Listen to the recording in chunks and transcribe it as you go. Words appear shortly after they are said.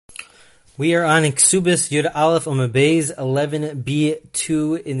We are on Ksubis Yud Aleph Amud Beis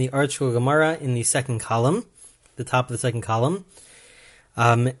 11b2 in the ArtScroll Gemara in the second column, the top of the second column.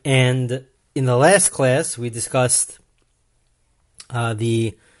 And in the last class, we discussed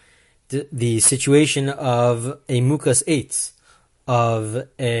the situation of a mukas eitz, of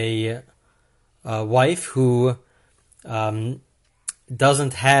a wife who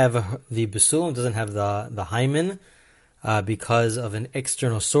doesn't have the besulim, doesn't have the hymen, because of an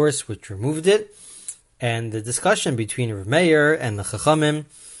external source which removed it, and the discussion between Rav Meir and the Chachamim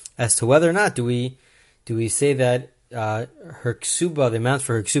as to whether or not do we say that her ksuba, the amount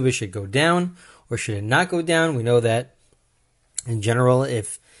for her ksuba, should go down or should it not go down. We know that in general,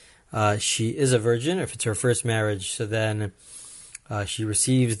 if she is a virgin, if it's her first marriage, so then she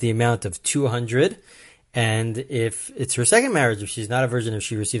receives the amount of 200, and if it's her second marriage, if she's not a virgin, if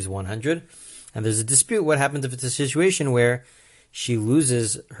she receives 100. And there's a dispute. What happens if it's a situation where she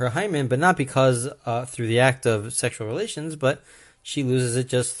loses her hymen, but not because through the act of sexual relations, but she loses it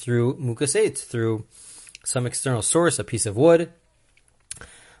just through mukas eitz, through some external source, a piece of wood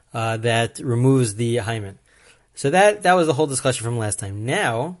that removes the hymen. So that was the whole discussion from last time.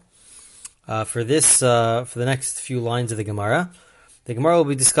 Now, for the next few lines of the Gemara will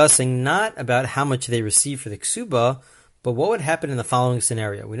be discussing not about how much they receive for the ksuba, but what would happen in the following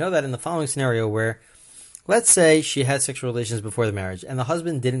scenario? We know that in the following scenario where, let's say she had sexual relations before the marriage and the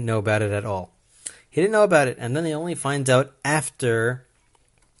husband didn't know about it at all. He didn't know about it, and then he only finds out after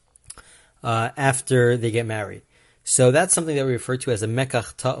they get married. So that's something that we refer to as a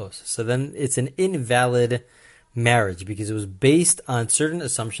mekach ta'os. So then it's an invalid marriage because it was based on certain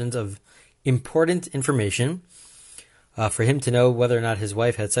assumptions of important information for him to know whether or not his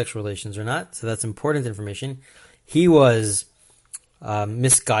wife had sexual relations or not. So that's important information. He was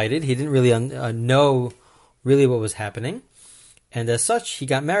misguided. He didn't really know really what was happening. And as such, he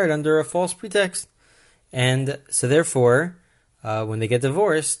got married under a false pretext. And so therefore, when they get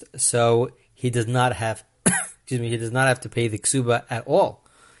divorced, so he does not have, he does not have to pay the ksuba at all.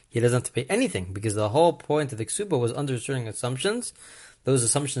 He doesn't have to pay anything because the whole point of the ksuba was under certain assumptions. Those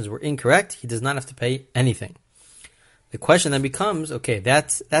assumptions were incorrect. He does not have to pay anything. The question then becomes, okay,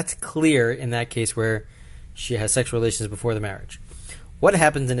 that's clear in that case where she has sexual relations before the marriage. What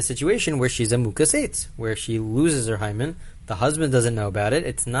happens in a situation where she's a mukas eitz, where she loses her hymen, the husband doesn't know about it,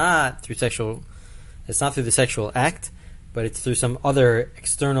 it's not through the sexual act, but it's through some other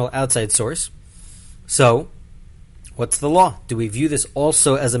external outside source. So, what's the law? Do we view this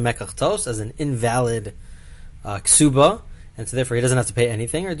also as a mekach ta'os, as an invalid ksuba, and so therefore he doesn't have to pay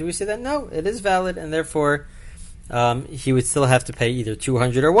anything, or do we say that no, it is valid, and therefore he would still have to pay either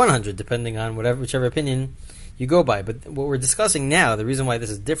 200 or 100, depending on whichever opinion you go by. But what we're discussing now, the reason why this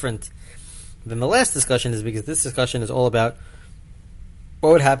is different than the last discussion is because this discussion is all about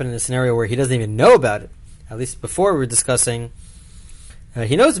what would happen in a scenario where he doesn't even know about it. At least before we were discussing,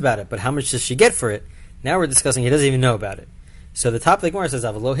 he knows about it, but how much does she get for it? Now we're discussing he doesn't even know about it. So the top of the Gemara says,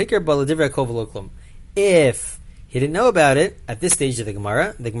 Avalo hikr ba l'divrei hakol v'lo klum. If he didn't know about it at this stage of the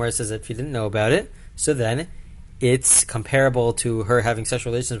Gemara says that if he didn't know about it, so then it's comparable to her having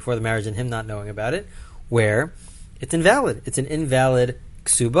sexual relations before the marriage and him not knowing about it, where it's invalid. It's an invalid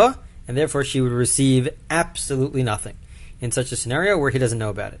ksuba, and therefore she would receive absolutely nothing in such a scenario where he doesn't know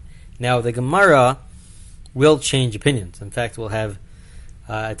about it. Now, the Gemara will change opinions. In fact, we'll have,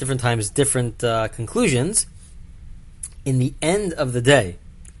 at different times, different conclusions. In the end of the day,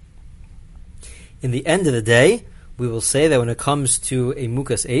 we will say that when it comes to a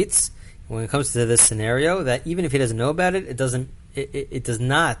mukas eitz, when it comes to this scenario, that even if he doesn't know about it, it does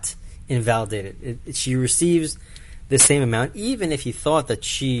not invalidate it. She receives the same amount, even if he thought that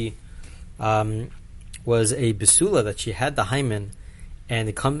she was a besula, that she had the hymen, and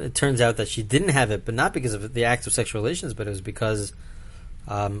it turns out that she didn't have it, but not because of the act of sexual relations, but it was because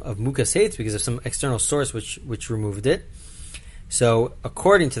of mukas eitz, because of some external source which removed it. So,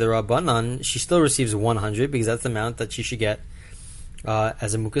 according to the Rabbanan, she still receives 100 because that's the amount that she should get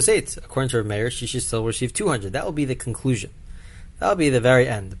as a mukas eitz. According to Rav Meir, she should still receive 200. That will be the conclusion. That will be the very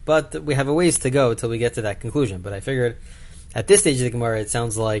end. But we have a ways to go till we get to that conclusion. But I figured at this stage of the Gemara, it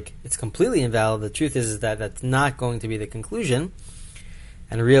sounds like it's completely invalid. The truth is that that's not going to be the conclusion.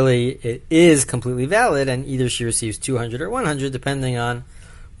 And really, it is completely valid, and either she receives 200 or 100, depending on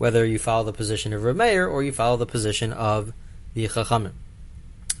whether you follow the position of Rav Meir or you follow the position of the Chachamim.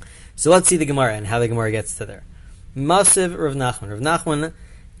 So let's see the Gemara and how the Gemara gets to there. Masiv Rav Nachman. Rav Nachman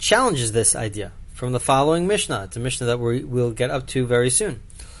challenges this idea from the following Mishnah. It's a Mishnah that we'll get up to very soon.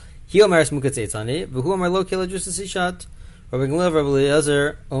 Hi omeres mukas eitz ani, v'hu omer lo kila jusas ishat, Rabbi Gamliel, Rabbi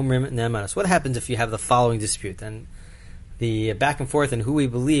Eliezer, omrim ne'emanos. What happens if you have the following dispute? And the back and forth and who we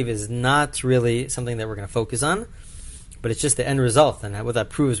believe is not really something that we're going to focus on, but it's just the end result. And what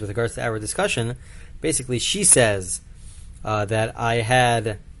that proves with regards to our discussion, basically she says that I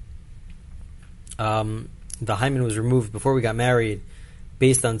had the hymen was removed before we got married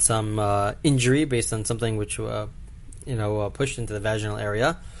based on some injury, based on something which pushed into the vaginal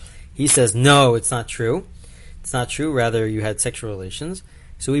area. He says, no, it's not true. It's not true. Rather, you had sexual relations.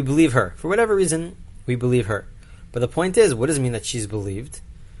 So we believe her. For whatever reason, we believe her. But the point is, what does it mean that she's believed?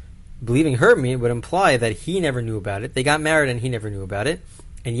 Believing her would imply that he never knew about it. They got married and he never knew about it.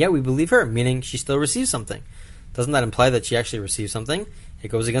 And yet we believe her, meaning she still received something. Doesn't that imply that she actually received something? It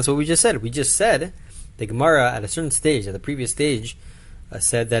goes against what we just said. We just said the Gemara at a certain stage, at the previous stage,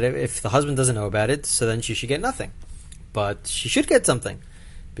 said that if the husband doesn't know about it, so then she should get nothing. But she should get something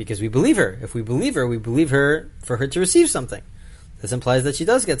because we believe her. If we believe her for her to receive something. This implies that she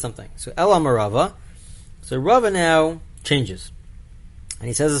does get something. So Elam Rava. So Rava now changes. And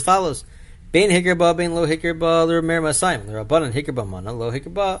he says as follows. Bein hikirba, bein lo hikirba, l'remer masayim. L'rabanan hikirba mana, lo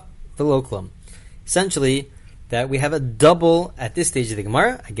hikirba, v'lo klum. Essentially, that we have a double, at this stage of the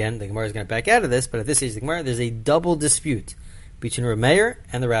Gemara, again, the Gemara is going to back out of this, but at this stage of the Gemara, there's a double dispute between Rameir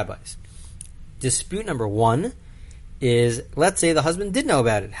and the rabbis. Dispute number one is, let's say the husband did know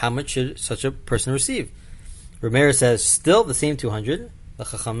about it. How much should such a person receive? Rameir says, still the same 200. The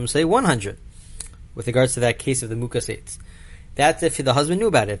Chachamim say 100. With regards to that case of the Mukasates. That's if the husband knew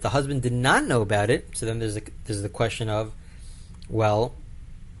about it. If the husband did not know about it, so then there's the question of, well,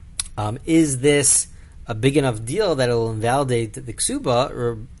 is this a big enough deal that it will invalidate the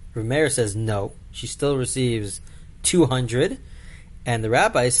ksuba? Rameir says no. She still receives 200, and the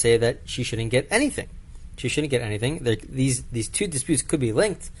rabbis say that she shouldn't get anything. She shouldn't get anything. These two disputes could be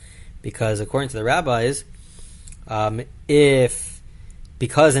linked because, according to the rabbis,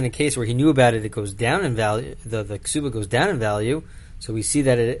 because in a case where he knew about it, it goes down in value, the ksuba goes down in value, so we see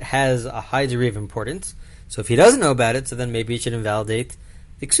that it has a high degree of importance. So if he doesn't know about it, so then maybe it should invalidate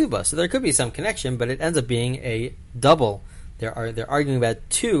the ksuba. So there could be some connection, but it ends up being a double. They're arguing about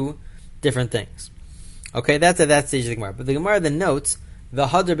two different things. Okay, that's at that stage of the Gemara. But the Gemara then notes the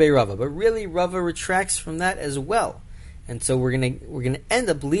Hadar Bei Rava, but really Rava retracts from that as well. And so we're gonna end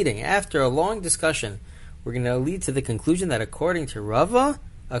up leading, after a long discussion, we're going to lead to the conclusion that according to Rava,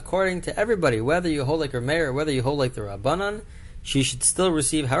 according to everybody, whether you hold like Rameir or whether you hold like the Rabbanan, she should still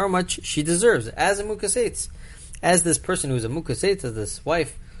receive however much she deserves as a Mukasates. As this person who's a Mukasates, as this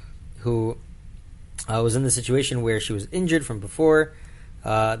wife who was in the situation where she was injured from before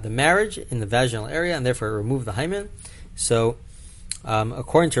the marriage in the vaginal area and therefore removed the hymen. So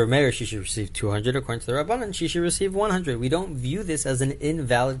according to Rameir, she should receive 200. According to the Rabbanan, she should receive 100. We don't view this as an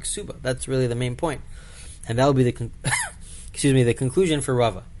invalid ksuba. That's really the main point. And that will be the conclusion for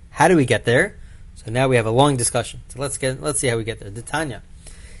Rava. How do we get there? So now we have a long discussion. So let's see how we get there. The Tanya.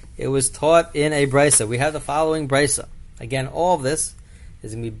 It was taught in a brisa. We have the following brisa. Again, all of this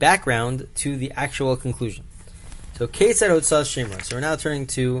is going to be background to the actual conclusion. So Ketzad Otzas Shemra. So we're now turning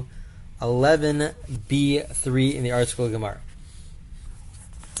to 11b3 in the article of Gemara.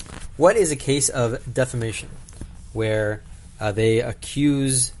 What is a case of defamation where they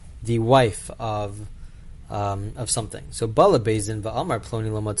accuse the wife of something? So Bala Bezdin va'amar ploni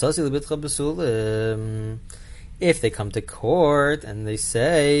lamatzasi lebitcha b'sulim. If they come to court and they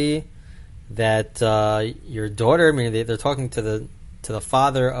say that your daughter, meaning they're talking to the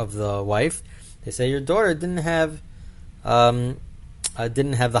father of the wife, they say your daughter didn't have the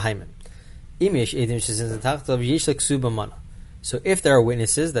hymen. So if there are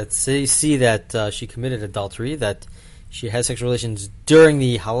witnesses that see that she committed adultery, that she has sexual relations during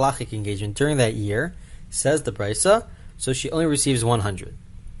the halachic engagement, during that year, says the brisa, so she only receives 100.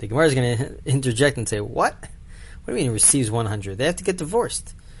 The Gemara is going to interject and say, what? What do you mean receives 100? They have to get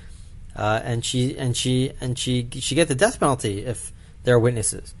divorced. And she get the death penalty if there are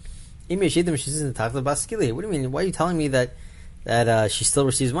witnesses. What do you mean? Why are you telling me that she still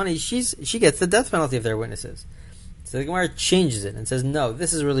receives money? She gets the death penalty if there are witnesses. So the Gemara changes it and says, no,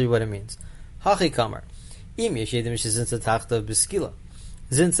 this is really what it means. Hachi kamar. It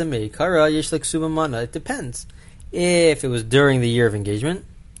depends. If it was during the year of engagement,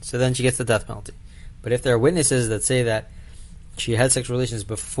 so then she gets the death penalty. But if there are witnesses that say that she had sexual relations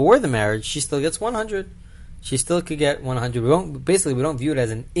before the marriage, she still gets 100. She still could get 100. We don't view it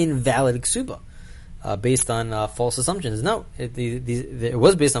as an invalid ksuba based on false assumptions. No, it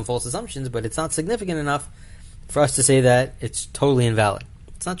was based on false assumptions, but it's not significant enough for us to say that it's totally invalid.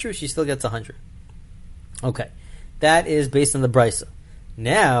 It's not true. She still gets 100. Okay, that is based on the brisa.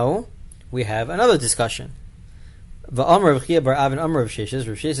 Now we have another discussion. V'amar Rav Chia bar Avin Amar Rav Sheshes.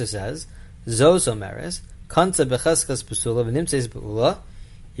 Rav Sheshes says, Zos Omeres Kansa becheskas pesula v'nimtzeis beula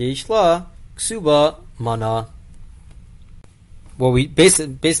yishla ksuba mana. Well,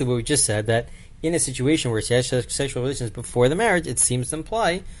 basically what we just said, that in a situation where she has sexual relations before the marriage, it seems to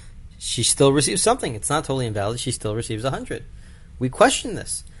imply she still receives something. It's not totally invalid. She still receives 100. We question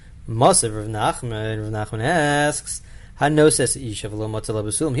this. Masav Rav Nachman asks, Hanoses isha v'lo matzala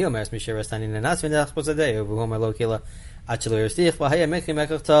b'sulam hi omeres misher rastani nenas v'nach posadei v'hu omer lo kila achelo yerstich v'haya mekhi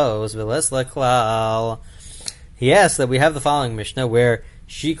mekach ta'os v'les l'klal. He asks that we have the following Mishnah where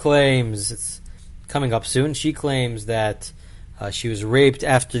she claims, it's coming up soon, she claims that she was raped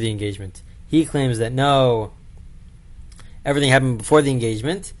after the engagement. He claims that no, everything happened before the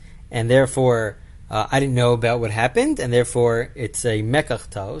engagement, and therefore I didn't know about what happened, and therefore it's a mekach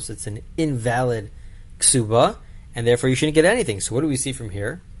ta'os, it's an invalid ksuba, and therefore you shouldn't get anything. So what do we see from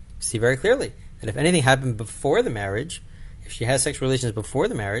here? We see very clearly that if anything happened before the marriage, if she has sexual relations before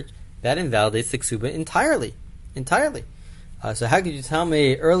the marriage, that invalidates the ksuba entirely. So how could you tell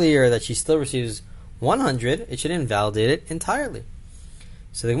me earlier that she still receives 100? It should invalidate it entirely.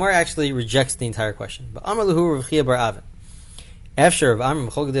 So the Gemara actually rejects the entire question. But Amar Lahu Rav Chia bar Avin, after Rav Amram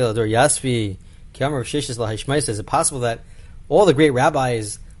Chol Gadol Ador Yasvi Ki Amar Rav Sheshes LaHishmaisa, is it possible that all the great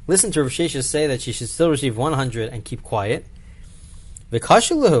rabbis listen to Rav Sheshes say that she should still receive 100 and keep quiet?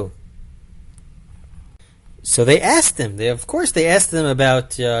 V'kashu lahu. So they asked him. They asked him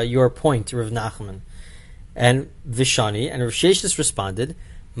about your point, Rav Nachman and Vishani, and Rav Sheshes responded,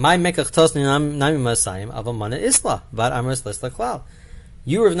 "My mekach tosni nami masayim avamana isla vad amras lesla klal."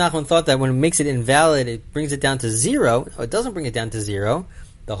 You, Rav Nachman, thought that when it makes it invalid, it brings it down to 0. No, it doesn't bring it down to 0.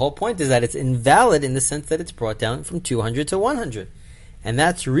 The whole point is that it's invalid in the sense that it's brought down from 200 to 100. And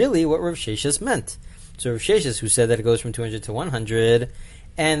that's really what Rav Sheshes meant. So Rav Sheshes, who said that it goes from 200 to 100,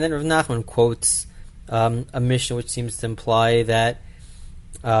 and then Rav Nachman quotes a Mishnah which seems to imply that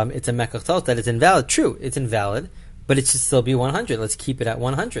it's a mekach ta'os, that it's invalid. True, it's invalid, but it should still be 100. Let's keep it at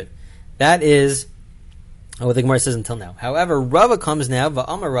 100. That is what the Gemara says until now. However, Rava comes now,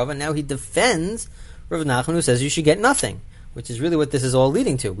 Va'amar Rava, now he defends Rav Nachman, who says you should get nothing, which is really what this is all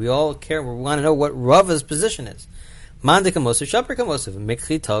leading to. We all care, we want to know what Rava's position is. He says,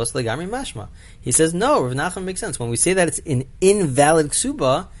 no, Rav Nachman makes sense. When we say that it's an invalid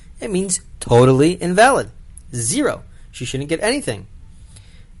ksuba, it means totally invalid. 0. She shouldn't get anything.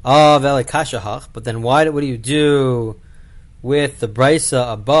 But then what do you do with the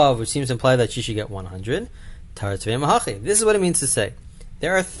brisa above, which seems to imply that she should get 100? This is what it means to say.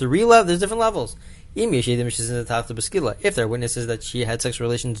 There are there's different levels. If there are witnesses that she had sexual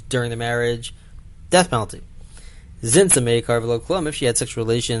relations during the marriage, death penalty. If she had sexual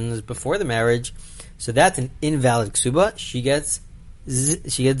relations before the marriage, so that's an invalid ksuba, she gets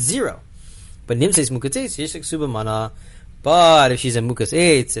 0. But nimseis mukates yesh ksuba mana. But if she's a mukas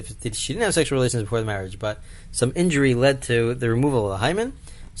eitz, if she didn't have sexual relations before the marriage, but some injury led to the removal of the hymen,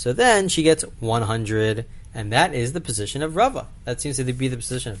 so then she gets 100, and that is the position of Rava. That seems to be the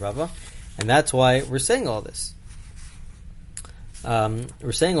position of Rava, and that's why we're saying all this.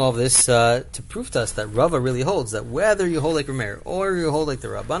 We're saying all of this to prove to us that Rava really holds that whether you hold like Rameir or you hold like the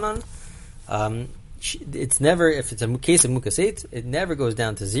Rabbanan, it's never, if it's a case of mukas eitz, it never goes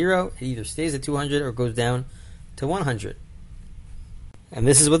down to 0. It either stays at 200 or goes down to 100. And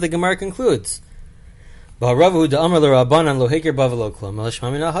this is what the Gemara concludes. Rava earlier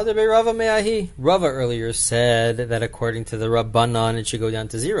said that according to the Rabbanan it should go down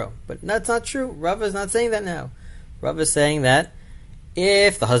to 0. But that's not true. Rava is not saying that now. Rava is saying that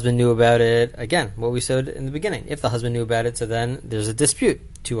if the husband knew about it, again, what we said in the beginning, if the husband knew about it, so then there's a dispute,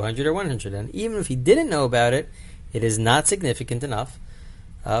 200 or 100. And even if he didn't know about it, it is not significant enough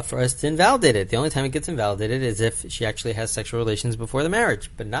for us to invalidate it. The only time it gets invalidated is if she actually has sexual relations before the marriage,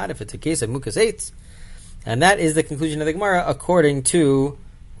 but not if it's a case of mukas eitz. And that is the conclusion of the Gemara according to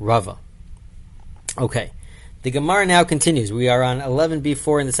Rava. Okay, the Gemara now continues. We are on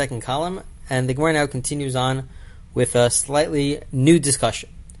 11b4 in the second column, and the Gemara now continues on with a slightly new discussion.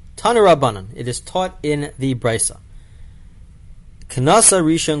 Tana Rabbanan, it is taught in the Brisa. Kanasa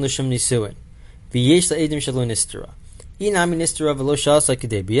rishon l'shem nisuin, v'yesh la'edim shelo nistera. Let's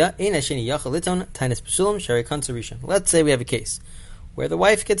say we have a case where the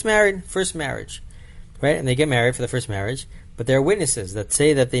wife gets married, first marriage, right? And they get married for the first marriage, but there are witnesses that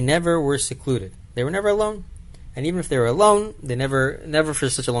say that they never were secluded. They were never alone. And even if they were alone, they never for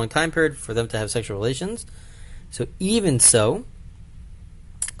such a long time period for them to have sexual relations. So even so,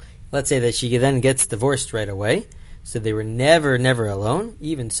 let's say that she then gets divorced right away. So they were never alone.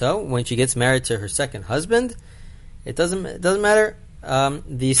 Even so, when she gets married to her second husband, it doesn't matter.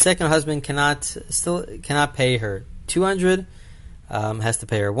 The second husband cannot pay her 200, has to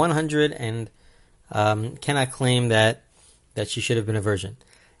pay her 100, and cannot claim that she should have been a virgin.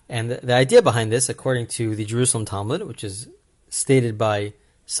 And the idea behind this, according to the Jerusalem Talmud, which is stated by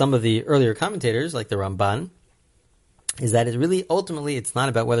some of the earlier commentators, like the Ramban, is that ultimately it's not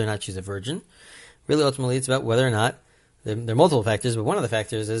about whether or not she's a virgin. Really, ultimately, it's about whether or not, there are multiple factors, but one of the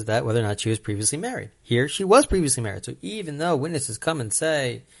factors is that whether or not she was previously married. Here, she was previously married. So even though witnesses come and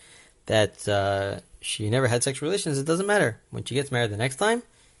say that she never had sexual relations, it doesn't matter. When she gets married the next time,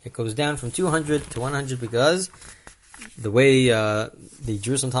 it goes down from 200 to 100 because the way the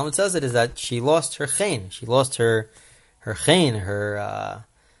Jerusalem Talmud says it is that she lost her chen. She lost her chen, her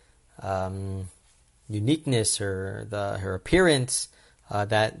uniqueness, her appearance,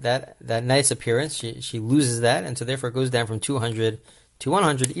 that nice appearance. She loses that, and so therefore it goes down from 200 to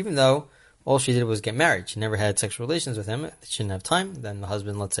 100, even though all she did was get married. She never had sexual relations with him. She didn't have time. Then the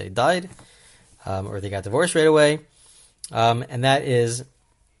husband, let's say, died, or they got divorced right away, and that is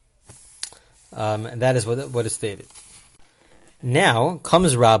what is stated. Now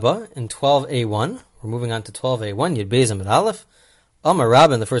comes Rabbah in 12a1. We're moving on to 12a1. Yud Beis Amud Aleph. Amar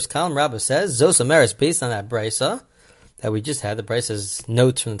Rabbah in the first column. Rabbah says Zos Amaris, based on that brisa that we just had. The brisa's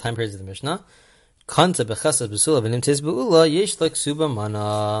notes from the time periods of the Mishnah. Kanta bechasas b'sula v'nimtes b'ula yesh leksuba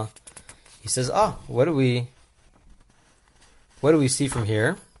mana. He says, what do we see from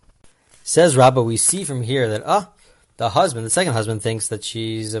here? Says Rabbah, we see from here that the second husband, thinks that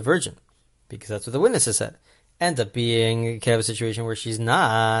she's a virgin because that's what the witnesses said. End up being kind of a situation where she's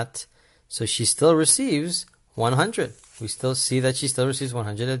not, so she still receives 100. We still see that she still receives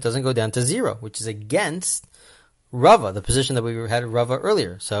 100. It doesn't go down to 0, which is against Rava, the position that we had Rava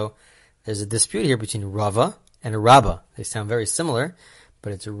earlier. So there's a dispute here between Rava and Rabbah. They sound very similar,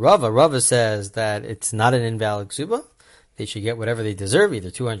 but it's Rava. Rava says that it's not an invalid ksuba. They should get whatever they deserve,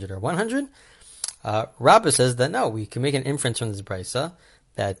 either 200 or 100. Rabbah says that no, we can make an inference from this brisa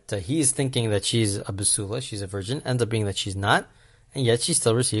that he's thinking that she's a basula, she's a virgin, ends up being that she's not, and yet she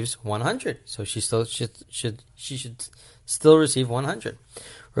still receives 100. So she should still receive 100.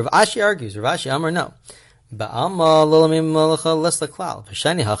 Rav Ashi argues, Rav Ashi Amar no.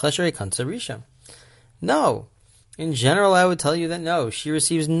 No. In general, I would tell you that no, she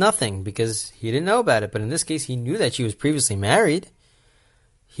receives nothing because he didn't know about it. But in this case, he knew that she was previously married.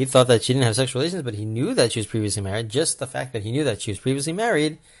 He thought that she didn't have sexual relations, but he knew that she was previously married. Just the fact that he knew that she was previously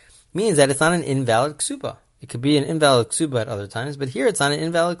married means that it's not an invalid ksuba. It could be an invalid ksuba at other times, but here it's not an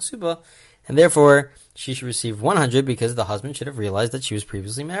invalid ksuba, and therefore she should receive 100 because the husband should have realized that she was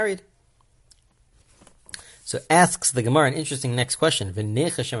previously married. So asks the Gemara an interesting next question.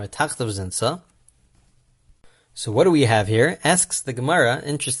 So what do we have here? Asks the Gemara,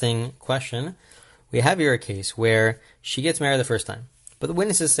 interesting question. We have here a case where she gets married the first time, but the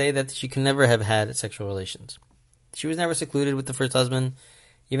witnesses say that she can never have had sexual relations. She was never secluded with the first husband.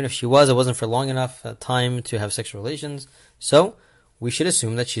 Even if she was, it wasn't for long enough time to have sexual relations. So we should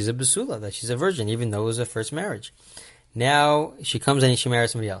assume that she's a basula, that she's a virgin, even though it was a first marriage. Now she comes and she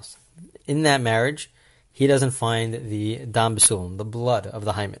marries somebody else. In that marriage, he doesn't find the dam basulim, the blood of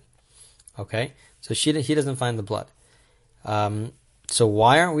the hymen. Okay? So he doesn't find the blood. So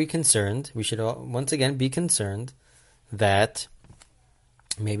why aren't we concerned? We should once again be concerned that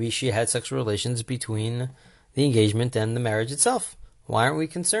maybe she had sexual relations between the engagement and the marriage itself. Why aren't we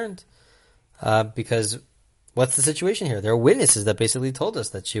concerned? Because what's the situation here? There are witnesses that basically told us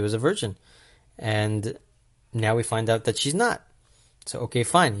that she was a virgin. And now we find out that she's not. So, okay,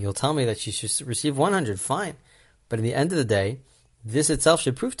 fine. You'll tell me that she should receive 100. Fine. But at the end of the day, this itself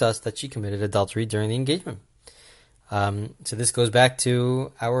should prove to us that she committed adultery during the engagement. So this goes back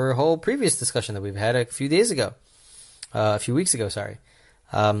to our whole previous discussion that we've had a few weeks ago,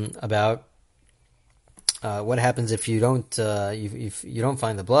 about what happens if you don't if you don't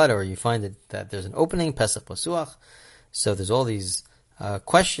find the blood, or you find that there's an opening, Pesach Pasuach. So there's all these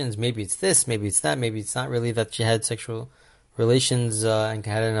questions. Maybe it's this, maybe it's that, maybe it's not really that she had sexual relations and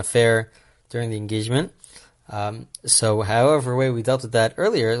had an affair during the engagement. So however way we dealt with that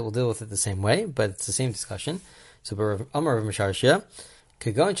earlier, we'll deal with it the same way, but it's the same discussion. So Amar of Misharshia,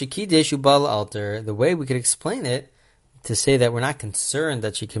 the way we could explain it to say that we're not concerned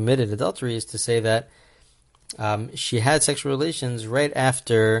that she committed adultery is to say that she had sexual relations right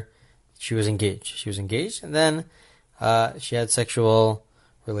after she was engaged. She was engaged, and then she had sexual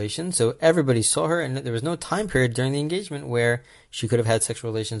relations. So everybody saw her, and there was no time period during the engagement where she could have had sexual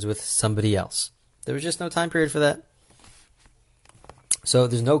relations with somebody else. There was just no time period for that. So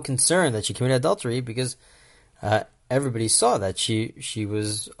there's no concern that she committed adultery because everybody saw that she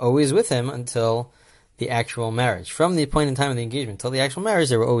was always with him until the actual marriage. From the point in time of the engagement until the actual marriage,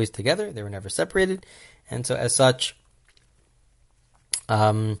 they were always together. They were never separated. And so as such,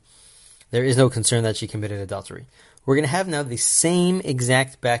 there is no concern that she committed adultery. We're going to have now the same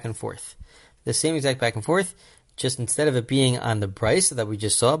exact back and forth. The same exact back and forth, just instead of it being on the brisa that we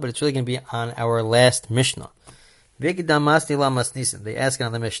just saw, but it's really going to be on our last Mishnah. They ask it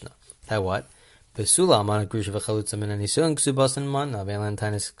on the Mishnah. That what? Besula amana grusha v'chalutza min anisuim ksubasan mana ve'elan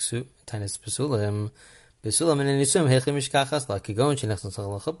tainis besulim besula min anisuim hechim mishkachas la kigon shenechnas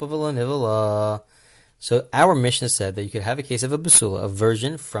l'chuppah v'lo nivala. So our Mishnah said that you could have a case of a besula, a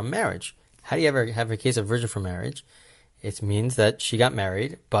virgin from marriage. How do you ever have a case of virgin from marriage? It means that she got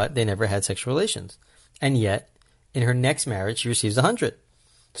married, but they never had sexual relations, and yet in her next marriage she receives 100.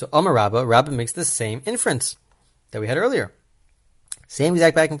 So Amar Rabba makes the same inference that we had earlier. Same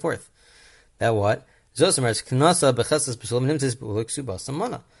exact back and forth. That what?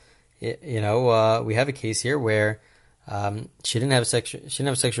 We have a case here where she didn't have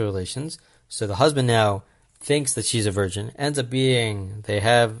sexual relations, so the husband now thinks that she's a virgin. Ends up being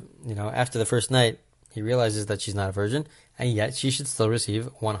after the first night he realizes that she's not a virgin, and yet she should still receive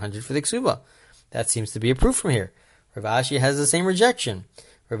 100 for the ksuba. That seems to be a proof from here. Rav Ashi has the same rejection.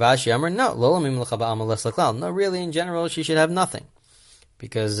 Rav Ashi Amar, no, really in general she should have nothing,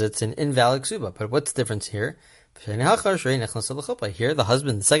 because it's an invalid ksuba. But what's the difference here? Here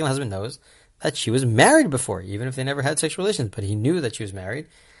the second husband knows that she was married before, even if they never had sexual relations, but he knew that she was married.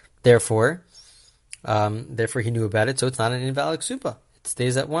 Therefore he knew about it, so it's not an invalid ksuba. It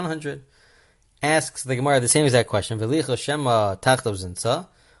stays at 100. Asks the Gemara the same exact question. Why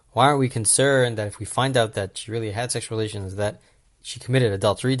aren't we concerned that if we find out that she really had sexual relations, that she committed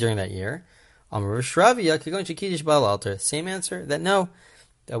adultery during that year? Same answer, that no,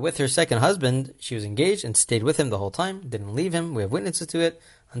 with her second husband, she was engaged and stayed with him the whole time, didn't leave him. We have witnesses to it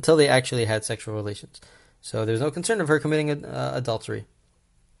until they actually had sexual relations. So there's no concern of her committing adultery.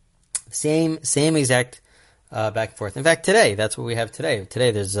 Same exact back and forth. In fact, today, that's what we have today. Today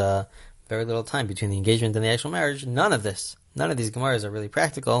there's very little time between the engagement and the actual marriage. None of these Gemaras are really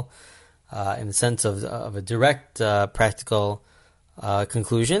practical in the sense of a direct practical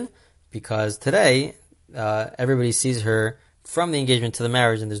conclusion, because today everybody sees her from the engagement to the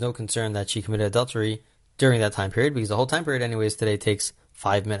marriage, and there's no concern that she committed adultery during that time period, because the whole time period anyways today takes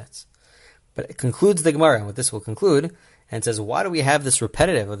 5 minutes. But it concludes the Gemara, and what this will conclude, and says, why do we have this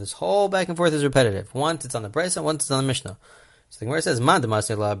repetitive, or this whole back and forth is repetitive? Once it's on the Brisa, once it's on the Mishnah. So the Gemara says, Man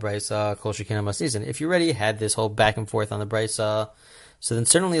Brisa Kol Shekina Masnisen. If you already had this whole back and forth on the Brisa, so then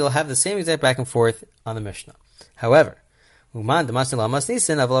certainly you'll have the same exact back and forth on the Mishnah. However,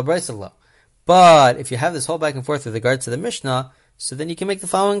 but if you have this whole back and forth with regards to the Mishnah, so then you can make the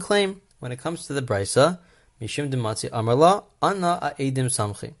following claim. When it comes to the Brisa, Mishim Dematzi Amarla, Anna Aedim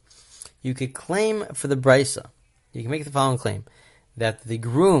Samchi. You could claim for the Brisa, you can make the following claim, that the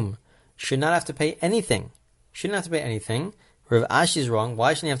groom should not have to pay anything. Shouldn't have to pay anything. Rav Ashi is wrong.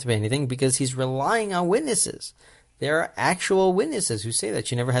 Why shouldn't he have to pay anything? Because he's relying on witnesses. There are actual witnesses who say that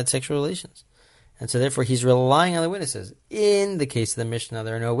she never had sexual relations. And so therefore he's relying on the witnesses. In the case of the Mishnah,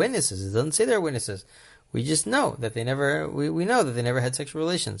 there are no witnesses. It doesn't say there are witnesses. We just know that they never, we know that they never had sexual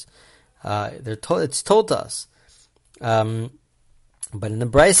relations. It's told to us. But in the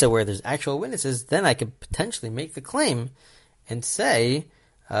Brisa where there's actual witnesses, then I could potentially make the claim and say,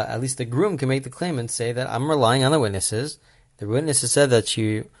 at least the groom can make the claim and say that I'm relying on the witnesses. The witnesses said that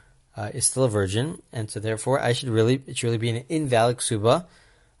she is still a virgin, and so therefore it should really be an invalid ksuba,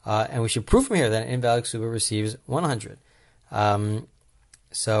 and we should prove from here that an invalid ksuba receives 100.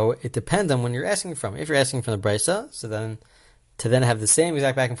 So it depends on when you're asking from. If you're asking from the Brisa, so then to then have the same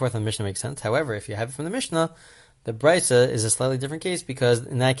exact back and forth on the Mishnah makes sense. However, if you have it from the Mishnah, the Brisa is a slightly different case, because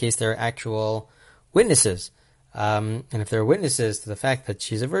in that case there are actual witnesses. And if there are witnesses to the fact that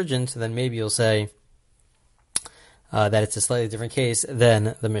she's a virgin, so then maybe you'll say that it's a slightly different case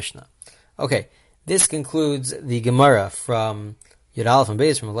than the Mishnah. Okay, this concludes the Gemara from Yud Aleph and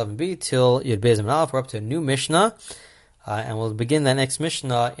Beis, from 11b till Yud Beis and Aleph. We're up to a new Mishnah, and we'll begin that next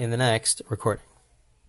Mishnah in the next recording.